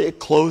 by the way, it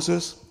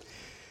closes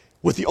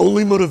with the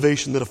only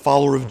motivation that a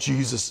follower of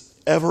Jesus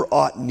ever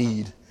ought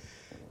need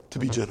to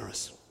be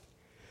generous.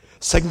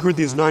 2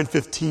 Corinthians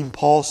 9:15,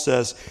 Paul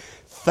says,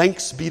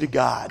 thanks be to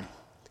God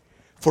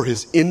for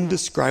his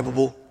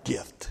indescribable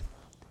gift.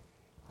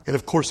 And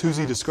of course, who's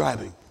he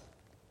describing?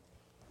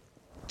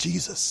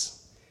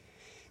 Jesus.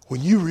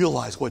 When you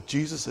realize what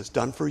Jesus has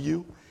done for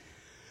you,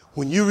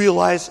 when you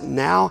realize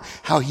now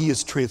how he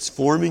is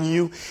transforming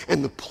you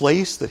and the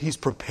place that he's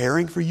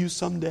preparing for you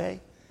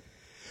someday,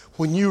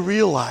 When you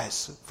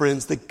realize,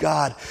 friends, that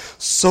God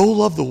so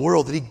loved the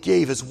world that he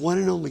gave his one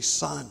and only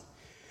Son,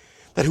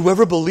 that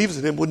whoever believes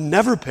in him would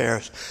never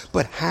perish,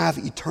 but have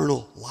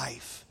eternal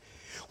life.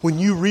 When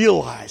you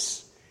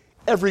realize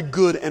every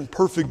good and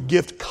perfect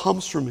gift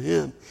comes from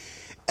him,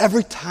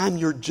 every time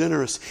you're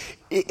generous,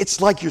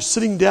 it's like you're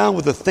sitting down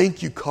with a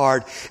thank you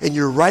card and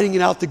you're writing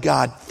it out to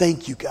God.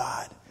 Thank you,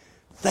 God.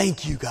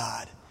 Thank you,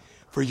 God,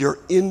 for your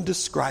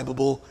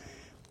indescribable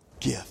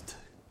gift.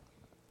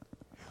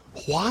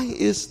 Why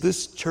is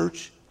this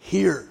church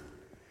here?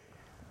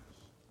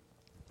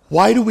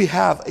 Why do we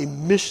have a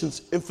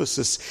missions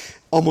emphasis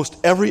almost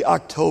every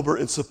October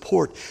and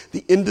support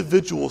the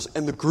individuals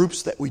and the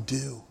groups that we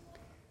do?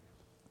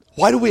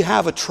 Why do we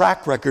have a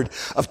track record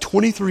of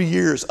 23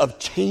 years of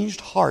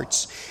changed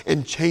hearts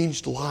and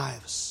changed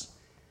lives?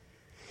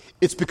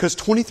 It's because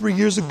 23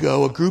 years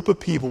ago, a group of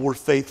people were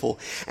faithful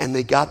and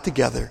they got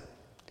together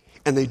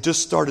and they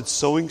just started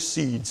sowing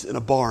seeds in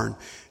a barn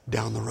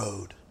down the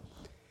road.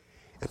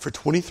 And for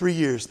 23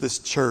 years, this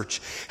church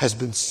has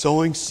been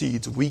sowing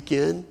seeds week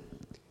in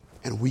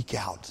and week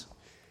out.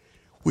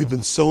 We've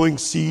been sowing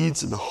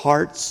seeds in the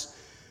hearts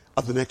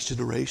of the next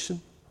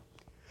generation,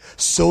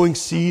 sowing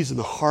seeds in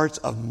the hearts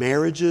of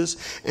marriages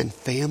and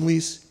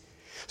families,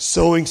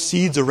 sowing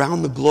seeds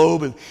around the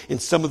globe and in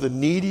some of the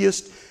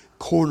neediest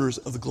corners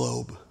of the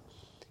globe.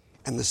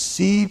 And the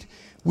seed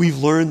we've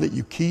learned that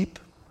you keep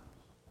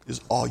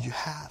is all you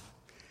have.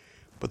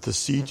 But the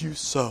seed you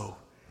sow,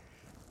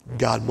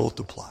 God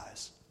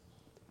multiplies.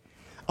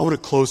 I want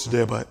to close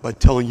today by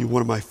telling you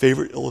one of my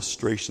favorite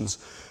illustrations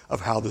of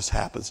how this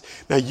happens.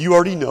 Now, you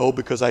already know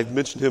because I've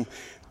mentioned him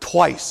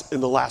twice in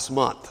the last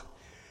month.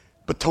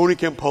 But Tony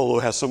Campolo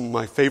has some of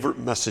my favorite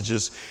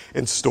messages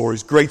and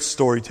stories. Great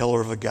storyteller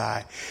of a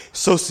guy.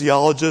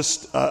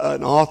 Sociologist,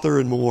 an author,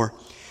 and more.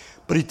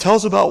 But he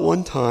tells about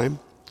one time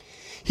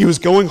he was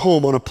going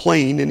home on a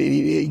plane, and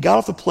he got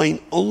off the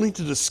plane only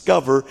to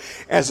discover,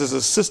 as his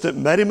assistant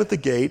met him at the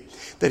gate,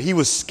 that he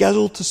was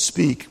scheduled to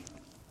speak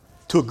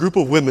to a group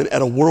of women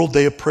at a World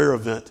Day of Prayer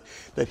event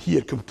that he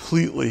had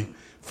completely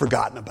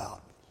forgotten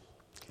about.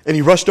 And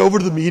he rushed over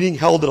to the meeting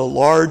held at a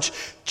large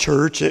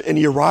church, and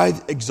he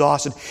arrived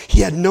exhausted.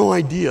 He had no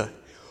idea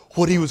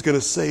what he was going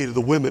to say to the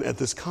women at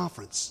this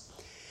conference.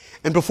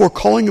 And before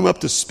calling them up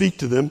to speak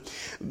to them,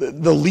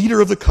 the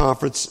leader of the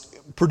conference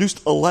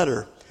produced a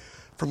letter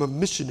from a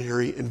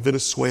missionary in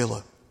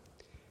Venezuela.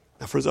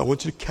 Now, friends, I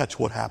want you to catch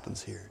what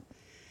happens here.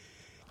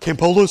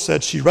 Campolo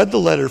said she read the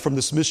letter from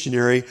this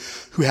missionary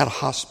who had a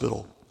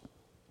hospital.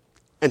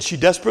 And she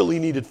desperately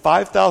needed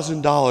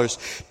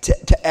 $5,000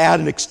 to add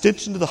an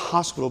extension to the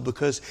hospital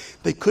because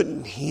they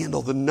couldn't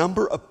handle the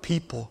number of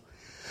people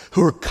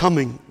who were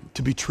coming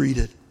to be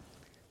treated.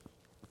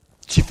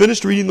 She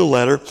finished reading the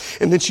letter,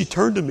 and then she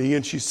turned to me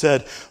and she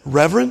said,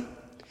 "Reverend,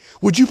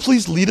 would you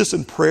please lead us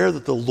in prayer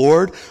that the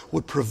Lord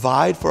would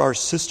provide for our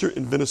sister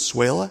in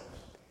Venezuela?"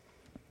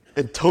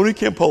 And Tony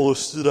Campolo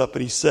stood up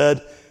and he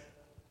said,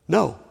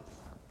 No,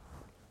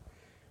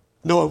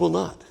 I will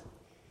not.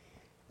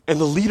 And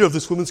the leader of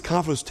this women's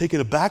conference was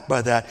taken aback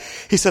by that.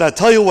 He said, "I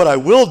tell you what I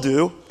will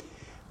do."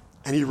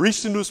 And he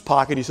reached into his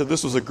pocket. He said,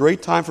 "This was a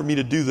great time for me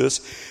to do this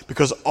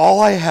because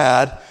all I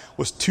had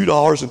was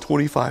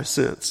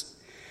 $2.25.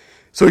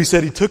 So he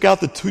said he took out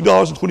the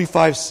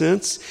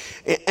 $2.25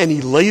 and he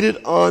laid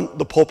it on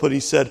the pulpit. He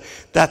said,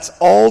 "That's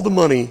all the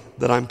money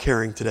that I'm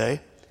carrying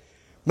today.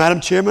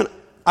 Madam Chairman,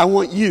 I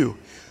want you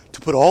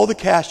to put all the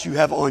cash you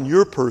have on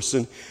your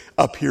person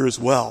up here as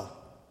well."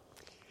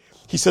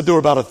 He said there were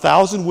about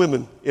 1,000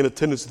 women in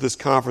attendance at this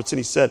conference, and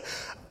he said,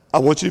 "I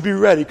want you to be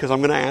ready because I'm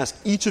going to ask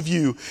each of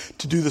you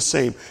to do the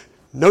same.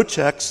 No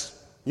checks,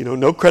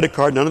 no credit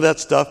card, none of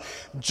that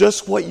stuff.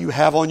 Just what you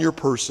have on your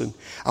person.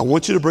 I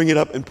want you to bring it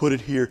up and put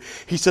it here."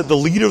 He said the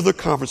leader of the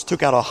conference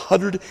took out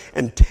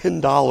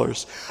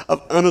 $110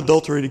 of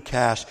unadulterated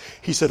cash.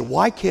 He said,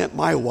 "Why can't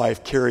my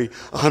wife carry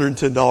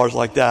 $110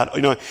 like that?"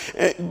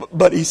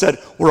 But he said,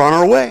 "We're on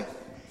our way.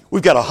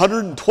 We've got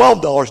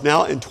 $112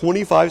 now and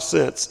 25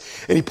 cents.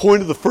 And he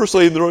pointed to the first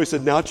lady in the row. He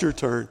said, "Now it's your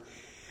turn."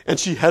 And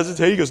she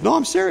hesitated. He goes, "No,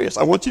 I'm serious.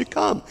 I want you to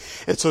come."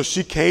 And so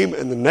she came,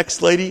 and the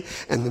next lady,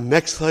 and the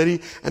next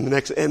lady, and the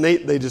next, and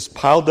they just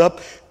piled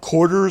up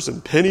quarters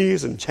and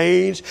pennies and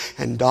change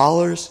and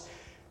dollars.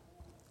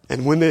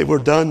 And when they were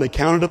done, they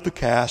counted up the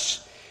cash,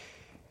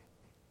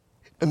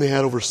 and they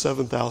had over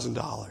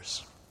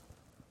 $7,000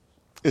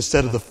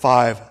 instead of the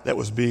 $5,000 that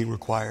was being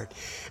required.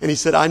 And he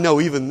said, "I know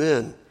even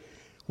then,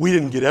 we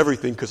didn't get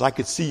everything because I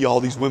could see all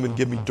these women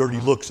give me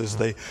dirty looks as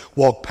they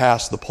walked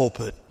past the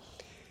pulpit."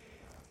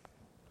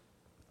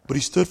 But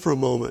he stood for a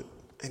moment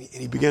and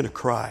he began to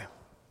cry.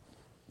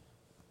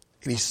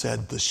 And he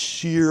said, the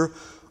sheer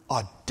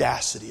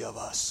audacity of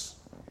us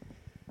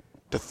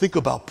to think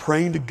about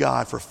praying to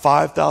God for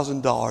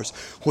 $5,000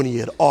 when he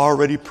had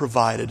already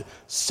provided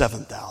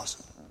 $7,000.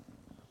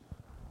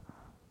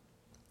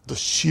 The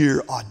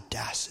sheer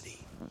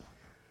audacity.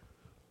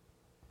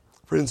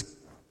 Friends,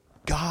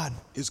 God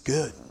is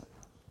good.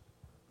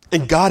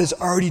 And God has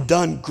already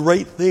done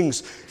great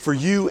things for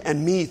you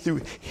and me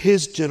through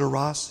his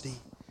generosity.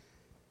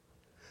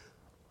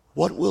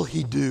 What will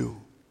he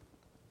do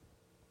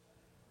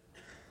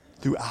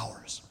through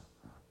ours?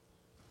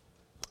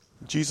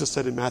 Jesus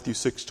said in Matthew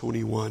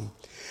 6:21,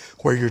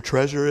 where your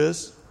treasure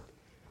is,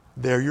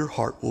 there your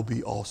heart will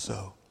be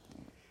also.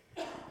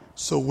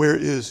 So where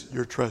is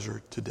your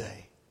treasure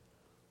today?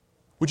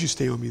 Would you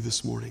stay with me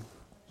this morning?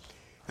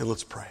 And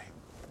let's pray.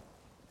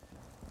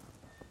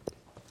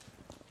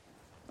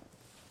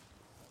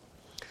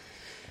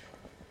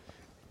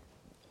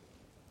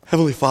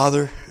 Heavenly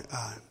Father,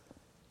 I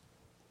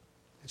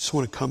just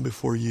want to come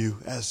before you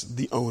as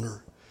the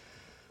owner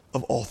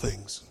of all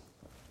things,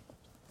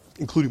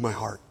 including my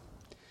heart.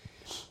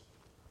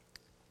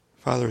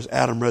 Father, as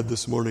Adam read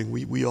this morning,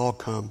 we all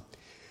come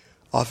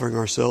offering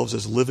ourselves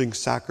as living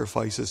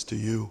sacrifices to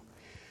you.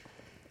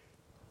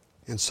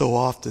 And so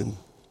often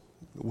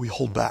we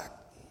hold back.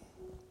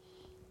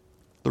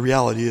 The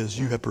reality is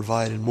you have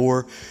provided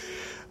more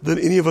than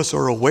any of us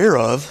are aware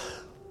of,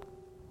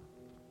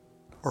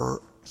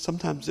 or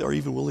sometimes are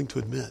even willing to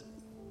admit.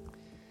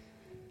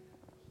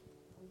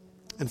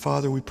 And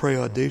Father, we pray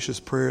audacious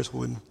prayers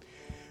when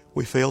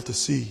we fail to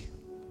see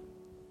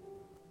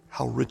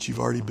how rich you've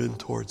already been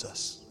towards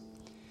us.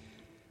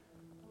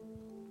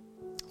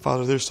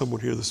 Father, there's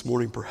someone here this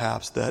morning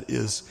perhaps that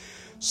is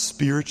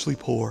spiritually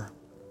poor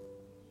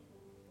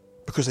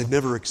because they've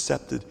never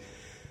accepted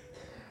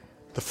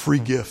the free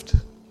gift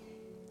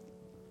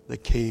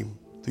that came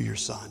through your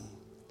Son.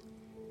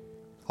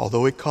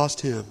 Although it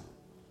cost him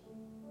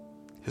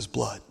his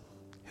blood,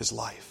 his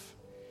life.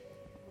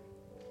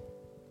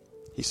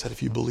 He said,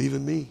 if you believe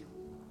in me,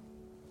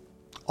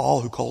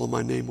 all who call on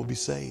my name will be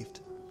saved.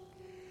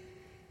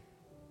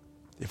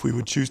 If we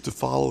would choose to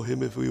follow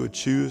him, if we would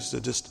choose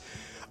to just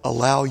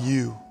allow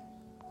you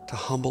to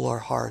humble our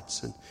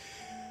hearts and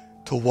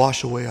to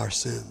wash away our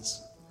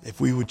sins, if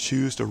we would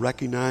choose to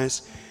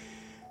recognize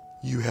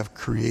you have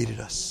created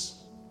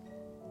us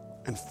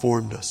and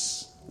formed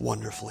us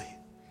wonderfully,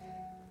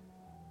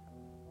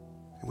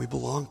 and we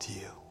belong to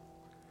you.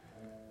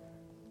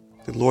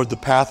 And Lord, the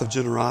path of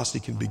generosity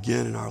can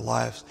begin in our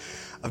lives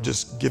of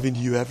just giving to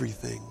you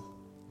everything.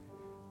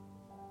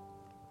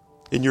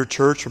 In your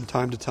church, from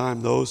time to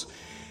time, those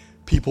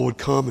people would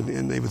come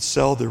and they would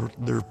sell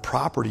their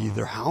property,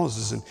 their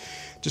houses, and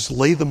just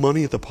lay the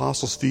money at the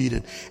apostles' feet,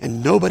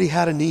 and nobody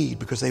had a need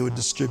because they would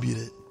distribute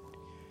it.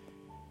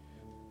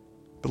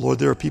 But Lord,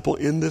 there are people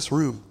in this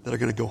room that are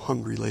going to go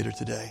hungry later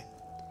today.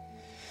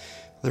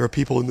 There are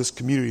people in this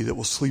community that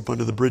will sleep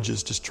under the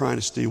bridges just trying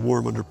to stay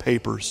warm under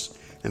papers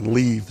and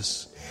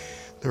leaves.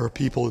 There are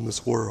people in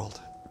this world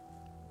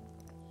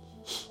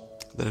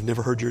that have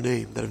never heard your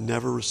name, that have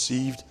never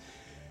received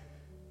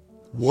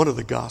one of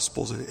the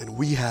Gospels, and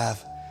we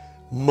have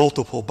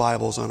multiple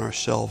Bibles on our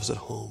shelves at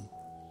home.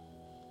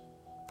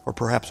 Or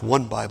perhaps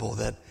one Bible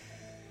that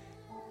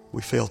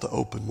we fail to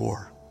open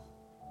more.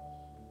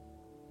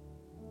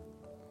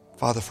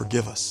 Father,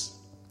 forgive us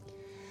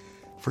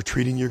for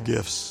treating your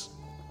gifts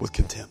with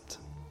contempt.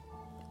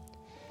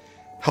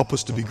 Help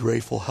us to be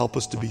grateful. Help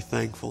us to be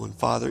thankful. And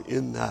Father,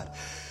 in that,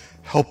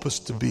 help us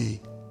to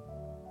be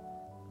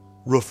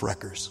roof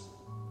wreckers.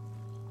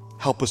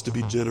 Help us to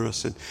be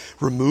generous and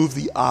remove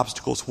the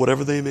obstacles,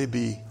 whatever they may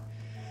be,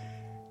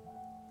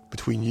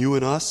 between you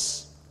and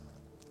us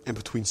and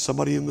between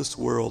somebody in this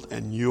world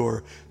and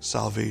your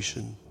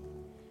salvation.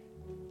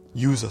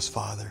 Use us,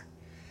 Father.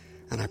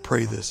 And I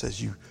pray this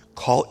as you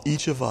call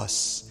each of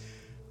us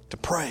to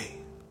pray,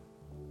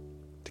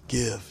 to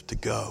give, to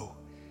go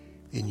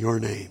in your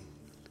name.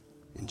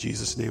 In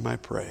Jesus' name I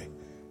pray.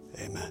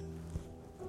 Amen.